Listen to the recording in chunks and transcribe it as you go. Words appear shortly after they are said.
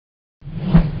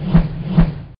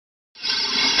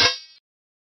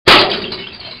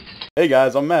Hey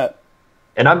guys, I'm Matt.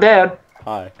 And I'm Dan.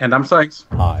 Hi. And I'm Sykes.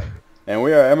 Hi. And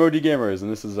we are M.O.D Gamers, and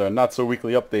this is our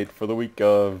not-so-weekly update for the week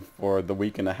of, or the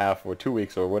week and a half, or 2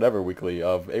 weeks, or whatever weekly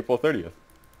of April 30th.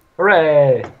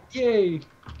 Hooray! Yay!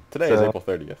 Today is April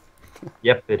 30th.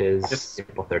 Yep, it is Yes.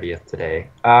 April 30th today.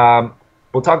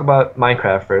 We'll talk about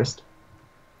Minecraft first.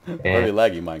 Very And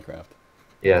laggy Minecraft.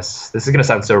 yes, this is gonna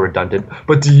sound so redundant,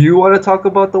 but do you want to talk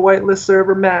about the whitelist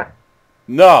server, Matt?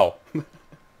 No!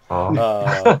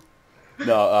 Oh.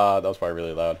 No, that was probably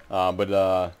really loud.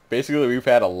 But basically, we've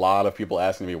had a lot of people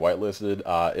asking to be whitelisted.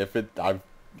 I've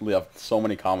left so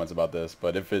many comments about this,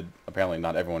 but apparently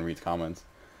not everyone reads comments.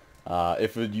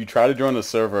 You try to join the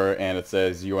server and it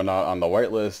says you are not on the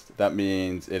whitelist, that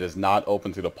means it is not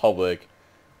open to the public,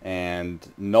 and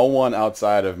no one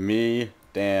outside of me,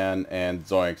 Dan, and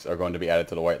Zoinks are going to be added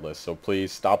to the whitelist. So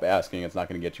please stop asking. It's not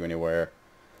going to get you anywhere.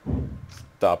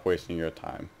 Stop wasting your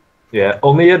time. Yeah,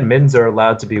 only admins are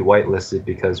allowed to be whitelisted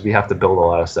because we have to build a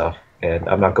lot of stuff, and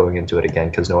I'm not going into it again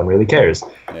because no one really cares.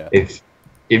 Yeah. If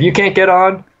you can't get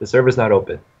on, the server's not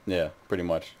open. Yeah, pretty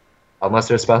much. Unless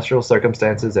there's special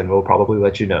circumstances, and we'll probably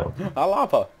let you know.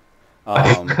 Alapa.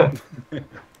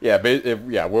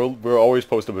 Yeah, we'll always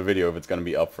post up a video if it's going to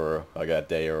be up for like a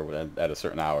day or at a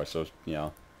certain hour. So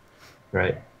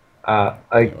Right.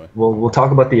 Anyway. We'll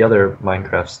talk about the other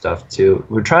Minecraft stuff too.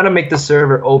 We're trying to make the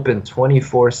server open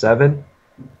 24/7.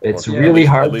 It's Or really at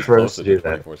hard least for close us to to do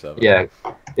that. 24/7. Yeah,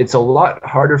 it's a lot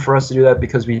harder for us to do that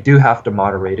because we do have to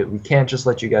moderate it. We can't just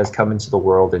let you guys come into the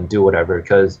world and do whatever.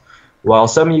 Because while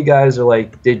some of you guys are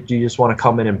like, did you just want to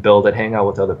come in and build it, hang out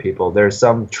with other people? There's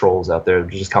some trolls out there who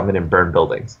just come in and burn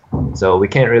buildings. So we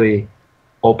can't really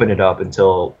open it up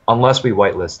unless we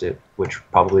whitelist it, which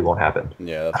probably won't happen.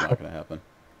 Yeah, that's not going to happen.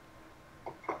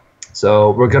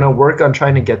 So we're going to work on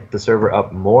trying to get the server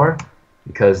up more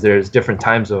because there's different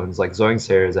time zones. Like Zoinks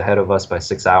here is ahead of us by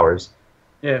 6 hours.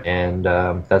 Yeah. And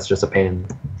that's just a pain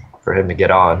for him to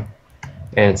get on.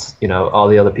 And it's, all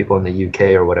the other people in the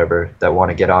UK or whatever that want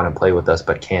to get on and play with us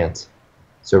but can't.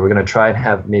 So we're going to try and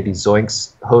have maybe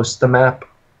Zoinks host the map,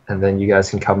 and then you guys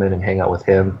can come in and hang out with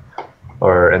him.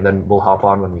 And then we'll hop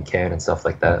on when we can and stuff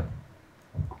like that.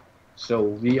 So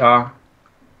we are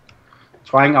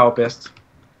trying our best.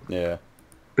 Yeah.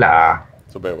 Blah.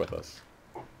 So bear with us.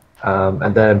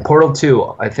 And then Portal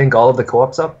 2, I think all of the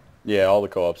co-op's up. Yeah, all the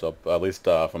co-ops up, at least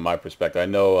from my perspective. I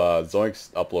know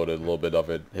Zoinks uploaded a little bit of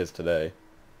it, his today.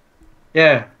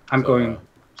 Yeah, I'm So, going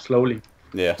slowly.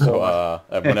 Yeah, so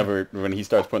when he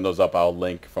starts putting those up, I'll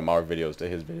link from our videos to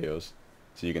his videos,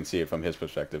 so you can see it from his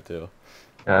perspective too.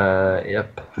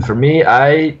 Yep. For me,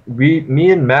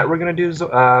 me and Matt were gonna do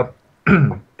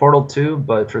Portal 2,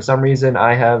 but for some reason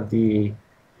I have the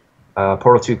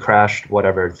Portal 2 crashed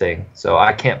whatever thing, so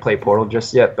I can't play Portal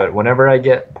just yet. But whenever I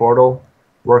get Portal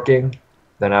working,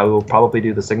 then I will probably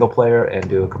do the single player and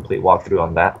do a complete walkthrough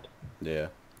on that. Yeah.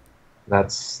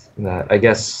 That's I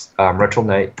guess Retro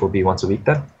Night will be once a week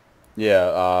then.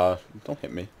 Yeah. Don't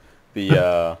hit me.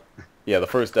 The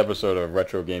first episode of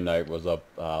Retro Game Night was up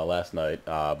last night,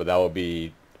 but that will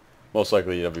be most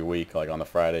likely every week, like on a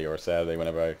Friday or a Saturday,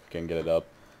 whenever I can get it up.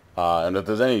 And if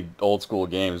there's any old school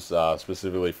games,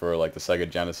 specifically for like the Sega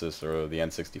Genesis or the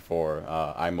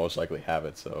N64, I most likely have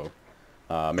it. So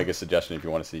make a suggestion if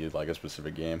you want to see like a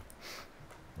specific game.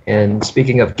 And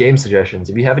speaking of game suggestions,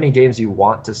 if you have any games you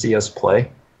want to see us play,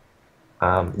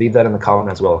 leave that in the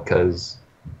comment as well, because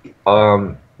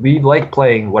we like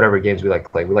playing whatever games we like to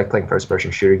play. We like playing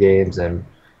first-person shooter games and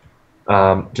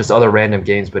just other random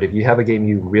games. But if you have a game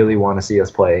you really want to see us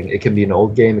playing, it can be an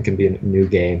old game, it can be a new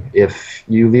game. If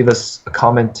you leave us a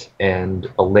comment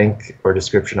and a link or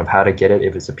description of how to get it,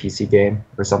 if it's a PC game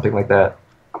or something like that,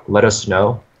 let us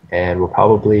know, and we'll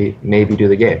probably maybe do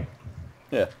the game.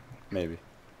 Yeah, maybe.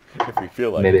 If we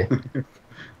feel like Maybe. it.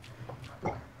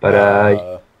 But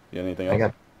you got anything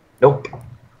else? Nope.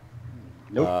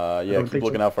 Nope. Yeah, don't keep think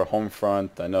looking so. out for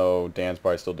Homefront. I know Dan's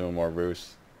probably still doing more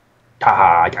Roos.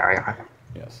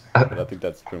 Yes, but I think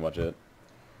that's pretty much it.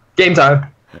 Game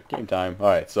time. Game time. All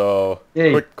right, so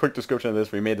Yay. quick description of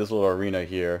this. We made this little arena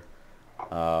here.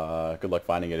 Good luck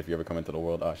finding it if you ever come into the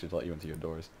world. Oh, I should let you into your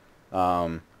doors.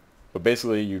 But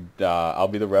basically, I'll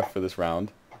be the ref for this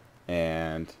round,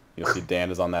 and you'll see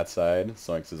Dan is on that side,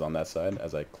 Soinks is on that side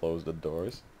as I close the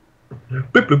doors.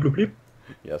 Bloop, bloop, bloop, bloop.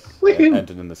 Yes, Woohoo.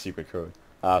 entered in the secret code.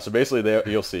 So basically,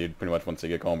 you'll see pretty much once they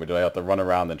get going, but they have to run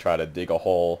around and try to dig a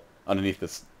hole underneath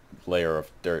this layer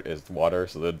of dirt is water,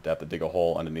 so they'd have to dig a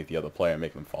hole underneath the other player and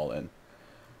make them fall in.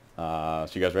 So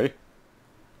you guys ready?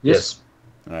 Yes.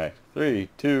 All right, 3,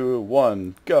 2,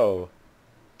 1, go.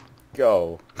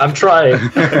 Go. I'm trying.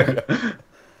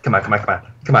 Come on, come on, come on.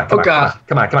 Come on, come Oh, on, God.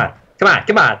 come on, come on, come on,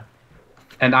 come on.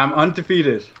 And I'm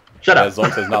undefeated. Shut Yeah, up.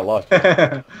 Zoinks has not lost.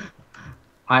 I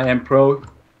am pro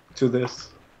to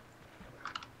this.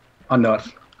 Or not.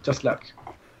 Just luck.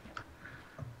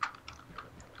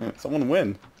 Someone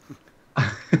win.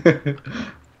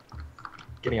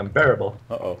 Getting unbearable.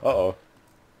 Uh-oh, uh-oh.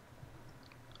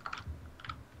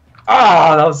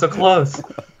 Ah, that was so close.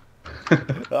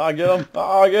 Ah, get him.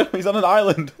 Ah, get him. He's on an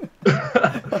island.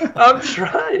 I'm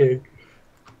trying.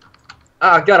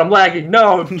 Ah, God, I'm lagging.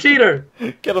 No, cheater.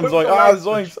 Get him, Put Zoinks. the Ah, lag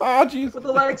Zoinks. Ah, jeez. With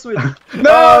the lag switch.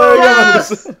 No!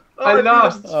 Yes! Oh, I beat him.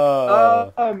 lost.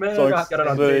 Oh, man. Zoinks. Got it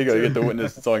on There you tape, go. You too. get to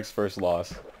witness Zoinks' first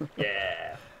loss.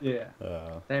 Yeah. Yeah.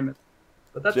 Uh, Damn it.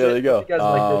 But that's yeah, it. there you go. If you guys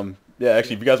like this, Yeah,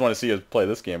 actually, if you guys want to see us play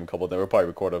this game a couple of times, we'll probably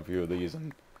record a few of these,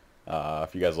 and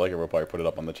if you guys like it, we'll probably put it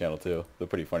up on the channel too. They're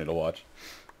pretty funny to watch.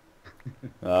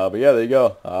 But yeah, there you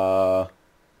go.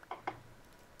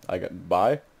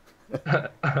 Bye.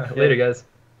 later, guys.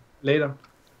 Later.